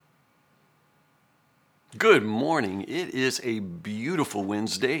Good morning. It is a beautiful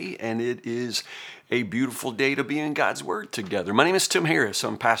Wednesday, and it is a beautiful day to be in God's Word together. My name is Tim Harris.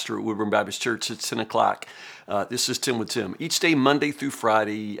 I'm pastor at Woodburn Baptist Church. It's 10 o'clock. This is 10 with Tim. Each day, Monday through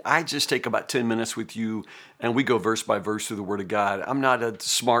Friday, I just take about 10 minutes with you, and we go verse by verse through the Word of God. I'm not a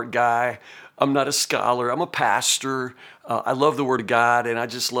smart guy. I'm not a scholar. I'm a pastor. I love the Word of God, and I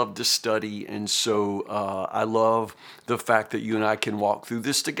just love to study. And so I love the fact that you and I can walk through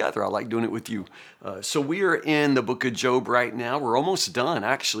this together. I like doing it with you. So we are in the book of Job right now. We're almost done,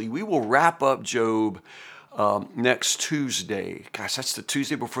 actually. We will wrap up Job next Tuesday. Gosh, that's the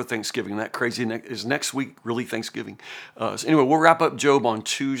Tuesday before Thanksgiving. That crazy. Is next week really Thanksgiving? So anyway, we'll wrap up Job on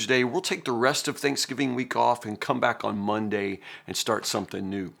Tuesday. We'll take the rest of Thanksgiving week off and come back on Monday and start something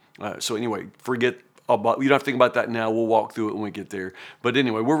new. So anyway, forget about, you don't have to think about that now. We'll walk through it when we get there. But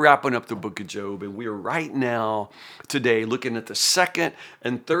anyway, we're wrapping up the book of Job, and we are right now today looking at the second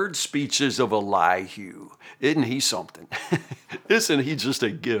and third speeches of Elihu. Isn't he something? Isn't he just a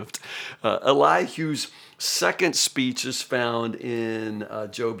gift? Elihu's second speech is found in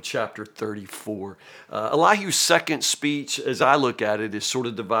Job chapter 34. Elihu's second speech, as I look at it, is sort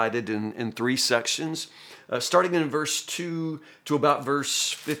of divided in three sections. Starting in verse 2 to about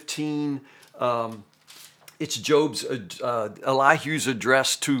verse 15, it's Elihu's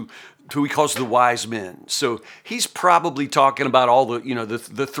address to who he calls the wise men. So he's probably talking about all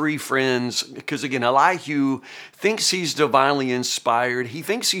the three friends, because again, Elihu thinks he's divinely inspired. He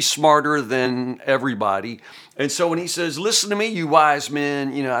thinks he's smarter than everybody. And so when he says, "Listen to me, you wise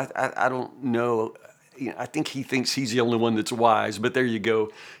men," I don't know. I think he thinks he's the only one that's wise, but there you go.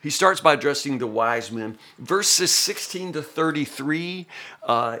 He starts by addressing the wise men. Verses 16 to 33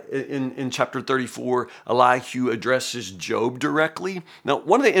 in chapter 34, Elihu addresses Job directly. Now,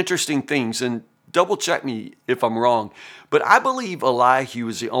 one of the interesting things, and double check me if I'm wrong, but I believe Elihu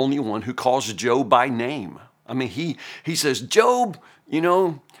is the only one who calls Job by name. I mean, he says, "Job,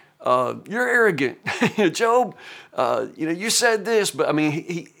 you're arrogant." Job, you said this, but I mean,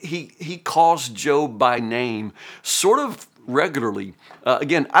 he calls Job by name sort of regularly.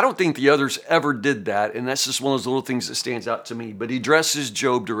 Again, I don't think the others ever did that, and that's just one of those little things that stands out to me. But he addresses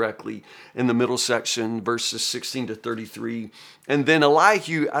Job directly in the middle section, verses 16 to 33. And then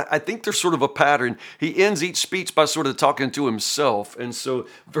Elihu, I think there's sort of a pattern. He ends each speech by sort of talking to himself. And so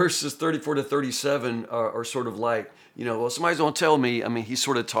verses 34 to 37 are sort of like, well, somebody's going to tell me. I mean, he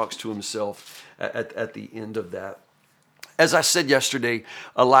sort of talks to himself at the end of that. As I said yesterday,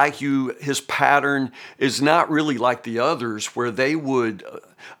 Elihu, his pattern is not really like the others, where they would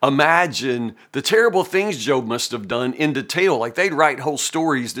imagine the terrible things Job must have done in detail. Like they'd write whole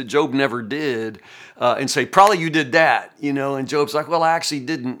stories that Job never did and say, "Probably you did that," and Job's like, "Well, I actually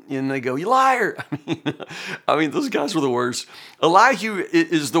didn't." And they go, "You liar." I mean, those guys were the worst. Elihu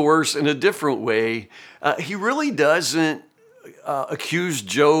is the worst in a different way. He really doesn't accuse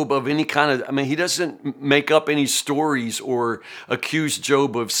Job of any kind of, he doesn't make up any stories or accuse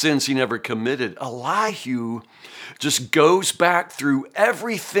Job of sins he never committed. Elihu just goes back through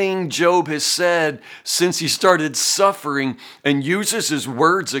everything Job has said since he started suffering and uses his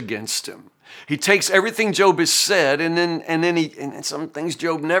words against him. He takes everything Job has said and then some things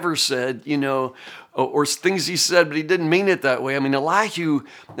Job never said, or things he said, but he didn't mean it that way. I mean, Elihu,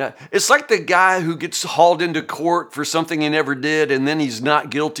 it's like the guy who gets hauled into court for something he never did, and then he's not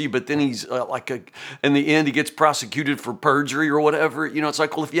guilty, but then he's in the end, he gets prosecuted for perjury or whatever. It's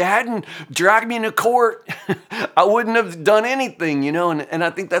like, well, if you hadn't dragged me into court, I wouldn't have done anything, and I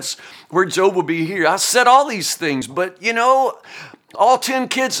think that's where Job will be here. I said all these things, but, all 10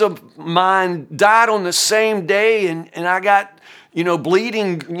 kids of mine died on the same day, and I got,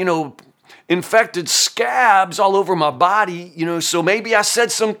 bleeding, infected scabs all over my body, so maybe I said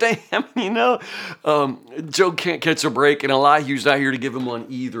something. Job can't catch a break, and Elihu's not here to give him one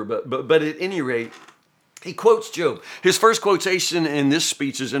either. But at any rate, he quotes Job. His first quotation in this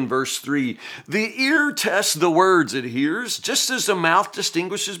speech is in verse 3. "The ear tests the words it hears, just as the mouth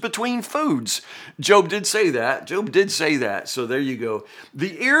distinguishes between foods." Job did say that. So there you go.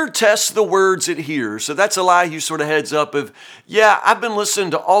 The ear tests the words it hears. So that's Elihu sort of heads up of, yeah, I've been listening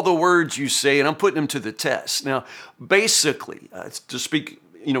to all the words you say, and I'm putting them to the test. Now, basically, to speak,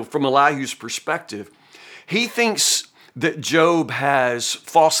 from Elihu's perspective, he thinks that Job has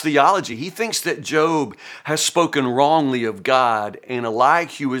false theology. He thinks that Job has spoken wrongly of God, and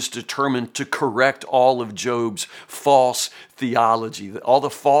Elihu is determined to correct all of Job's false theology, all the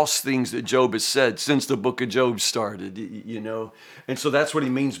false things that Job has said since the book of Job started, And so that's what he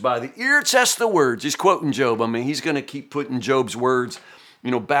means by the ear test the words. He's quoting Job. He's going to keep putting Job's words,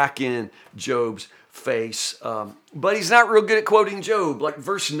 back in Job's face. But he's not real good at quoting Job. Like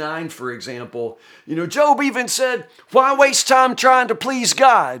verse 9, for example. Job even said, why waste time trying to please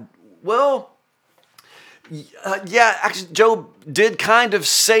God? Well, yeah, actually, Job did kind of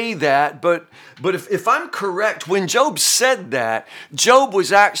say that, but if I'm correct, when Job said that, Job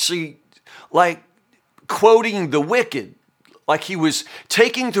was actually like quoting the wicked. Like he was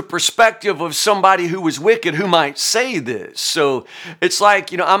taking the perspective of somebody who was wicked who might say this. So it's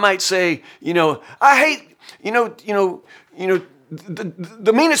like, I might say, I hate,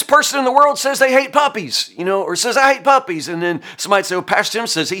 the meanest person in the world says they hate puppies, or says I hate puppies. And then somebody say, well, Pastor Tim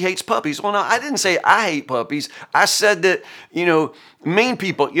says he hates puppies. Well, no, I didn't say I hate puppies. I said that, mean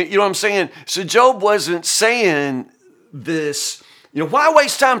people, you know what I'm saying? So Job wasn't saying this, why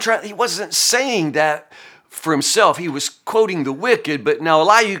waste time trying? He wasn't saying that for himself. He was quoting the wicked. But now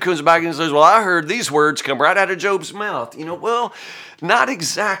Elihu comes back and says, well, I heard these words come right out of Job's mouth. Well, not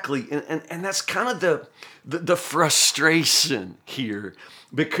exactly. And that's kind of the frustration here,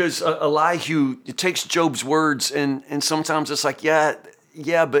 because Elihu takes Job's words and sometimes it's like,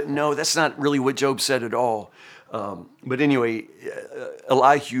 yeah, but no, that's not really what Job said at all. But anyway,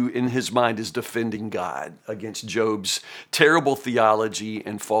 Elihu in his mind is defending God against Job's terrible theology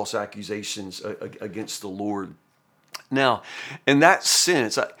and false accusations against the Lord. Now, in that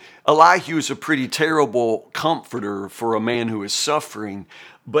sense, Elihu is a pretty terrible comforter for a man who is suffering.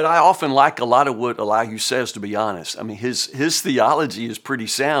 But I often like a lot of what Elihu says, to be honest. I mean, his theology is pretty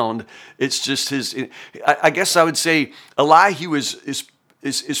sound. It's just I guess I would say Elihu is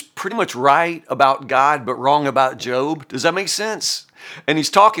pretty much right about God, but wrong about Job. Does that make sense? And he's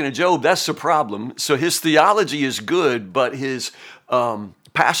talking to Job. That's the problem. So his theology is good, but his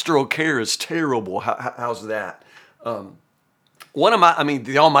pastoral care is terrible. How's that? The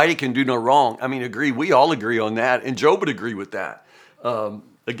Almighty can do no wrong. Agree. We all agree on that. And Job would agree with that.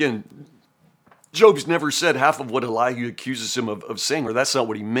 Again, Job's never said half of what Elihu accuses him of saying, or that's not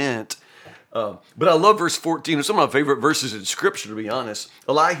what he meant. But I love verse 14. It's some of my favorite verses in Scripture, to be honest.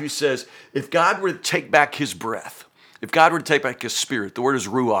 Elihu says, if God were to take back his breath, if God were to take back his spirit, the word is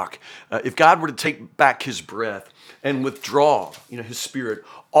ruach, if God were to take back his breath and withdraw, his spirit,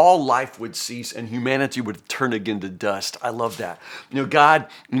 all life would cease and humanity would turn again to dust. I love that. God,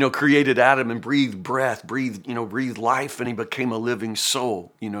 created Adam and breathed breath, breathed life, and he became a living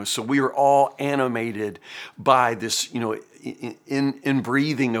soul. So we are all animated by this, in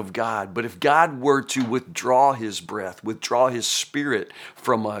breathing of God. But if God were to withdraw his breath, withdraw his spirit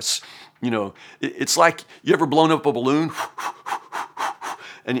from us, it's like, you ever blown up a balloon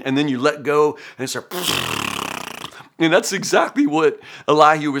and then you let go and it's like, and that's exactly what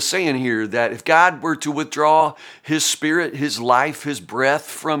Elihu was saying here, that if God were to withdraw his spirit, his life, his breath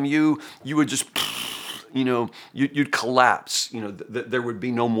from you, you would just, you'd collapse. There would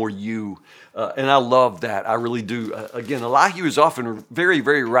be no more you. And I love that. I really do. Again, Elihu is often very,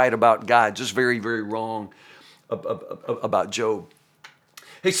 very right about God, just very, very wrong about Job.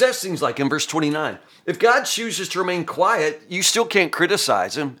 He says things like in verse 29, if God chooses to remain quiet, you still can't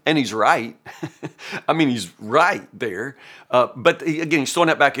criticize him, and he's right. He's right there. But again, he's throwing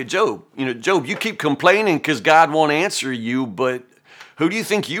that back at Job. Job, you keep complaining because God won't answer you, but who do you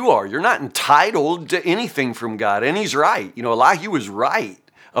think you are? You're not entitled to anything from God, and he's right. Elihu was right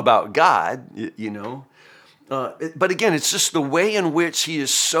about God, But again, it's just the way in which he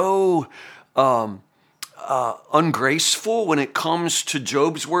is so ungraceful when it comes to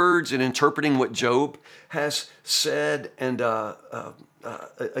Job's words and interpreting what Job has said. And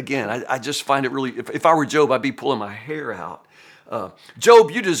again, I just find it really, if I were Job, I'd be pulling my hair out.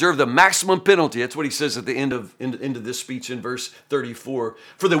 Job, you deserve the maximum penalty. That's what he says at the end of this speech in verse 34.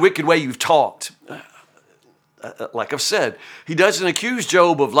 For the wicked way you've talked. Like I've said, he doesn't accuse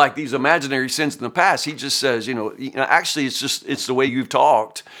Job of like these imaginary sins in the past. He just says, actually it's the way you've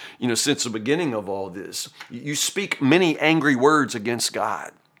talked, since the beginning of all this. You speak many angry words against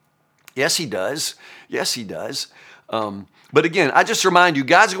God. Yes, he does. Yes, he does. But again, I just remind you,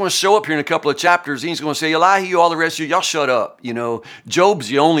 God's going to show up here in a couple of chapters. And he's going to say, Elihu, all the rest of you, y'all shut up. Job's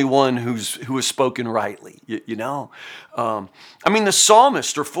the only one who has spoken rightly, the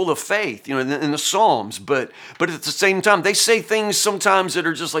psalmists are full of faith, in the Psalms. But at the same time, they say things sometimes that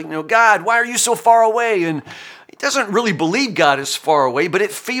are just like, God, why are you so far away? And he doesn't really believe God is far away, but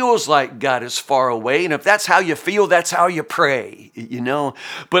it feels like God is far away. And if that's how you feel, that's how you pray,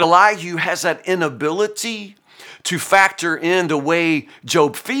 But Elihu has that inability to factor in the way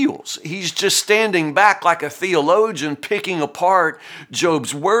Job feels. He's just standing back like a theologian picking apart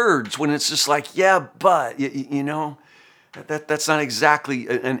Job's words when it's just like, yeah, but, that's not exactly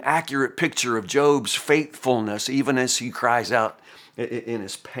an accurate picture of Job's faithfulness, even as he cries out in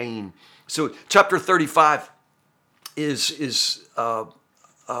his pain. So chapter 35 is the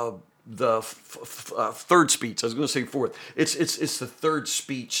third speech. I was going to say fourth. It's the third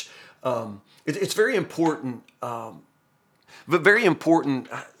speech. It's very important. But very important.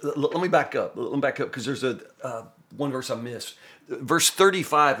 Let me back up. Because there's one verse I missed. Verse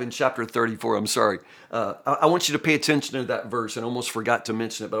 35 in chapter 34. I'm sorry. I want you to pay attention to that verse, and I almost forgot to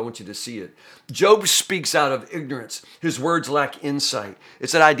mention it, but I want you to see it. Job speaks out of ignorance. His words lack insight.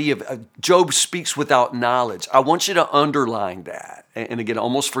 It's that idea of Job speaks without knowledge. I want you to underline that. And again, I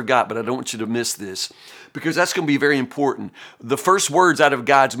almost forgot, but I don't want you to miss this, because that's going to be very important. The first words out of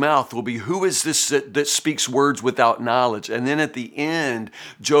God's mouth will be, who is this that speaks words without knowledge? And then at the end,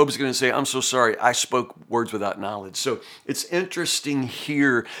 Job's going to say, I'm so sorry, I spoke words without knowledge. So it's interesting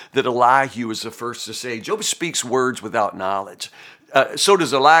here that Elihu is the first to say, Job speaks words without knowledge. So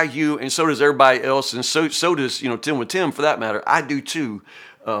does Elihu, and so does everybody else, and so does 10 with Tim for that matter. I do too.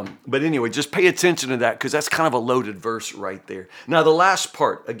 But anyway, just pay attention to that, because that's kind of a loaded verse right there. Now, the last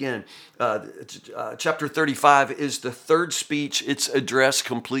part, again, chapter 35 is the third speech. It's addressed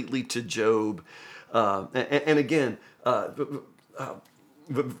completely to Job. And again,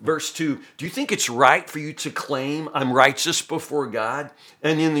 verse 2, do you think it's right for you to claim I'm righteous before God?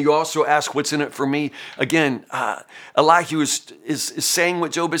 And then you also ask, what's in it for me? Again, Elihu is saying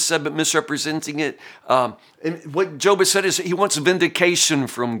what Job has said, but misrepresenting it. And what Job has said is he wants vindication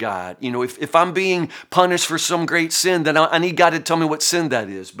from God. If I'm being punished for some great sin, then I need God to tell me what sin that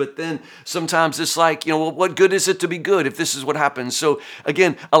is. But then sometimes it's like, well, what good is it to be good if this is what happens? So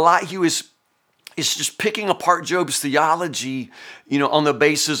again, Elihu is just picking apart Job's theology, on the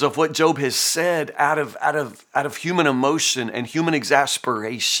basis of what Job has said out of human emotion and human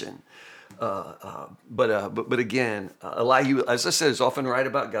exasperation. But again, Elihu, as I said, is often right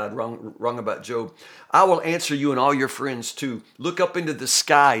about God, wrong about Job. I will answer you and all your friends too. Look up into the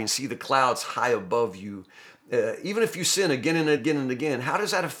sky and see the clouds high above you. Even if you sin again and again and again, how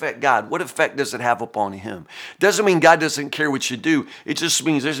does that affect God? What effect does it have upon him? Doesn't mean God doesn't care what you do. It just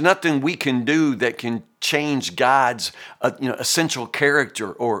means there's nothing we can do that can change God's essential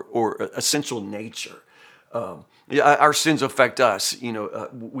character or essential nature. Our sins affect us.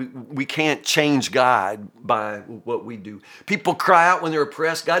 We can't change God by what we do. People cry out when they're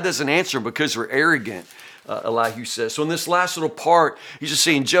oppressed. God doesn't answer because we're arrogant, Elihu says. So in this last little part, he's just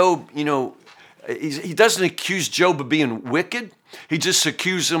saying, Job, he doesn't accuse Job of being wicked. He just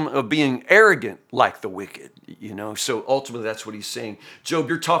accuses him of being arrogant like the wicked, So ultimately that's what he's saying. Job,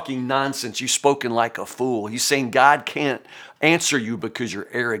 you're talking nonsense. You've spoken like a fool. He's saying God can't answer you because you're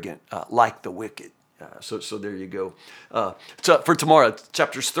arrogant like the wicked. So there you go. For tomorrow,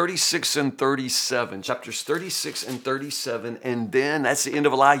 chapters 36 and 37. Chapters 36 and 37. And then that's the end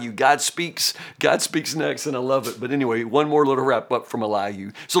of Elihu. God speaks next, and I love it. But anyway, one more little wrap up from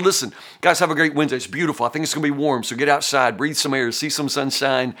Elihu. So listen, guys, have a great Wednesday. It's beautiful. I think it's going to be warm. So get outside, breathe some air, see some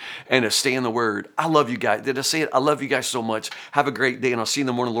sunshine, and stay in the Word. I love you guys. Did I say it? I love you guys so much. Have a great day, and I'll see you in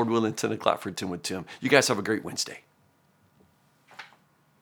the morning, Lord willing, 10 o'clock for 10 with Tim. You guys have a great Wednesday.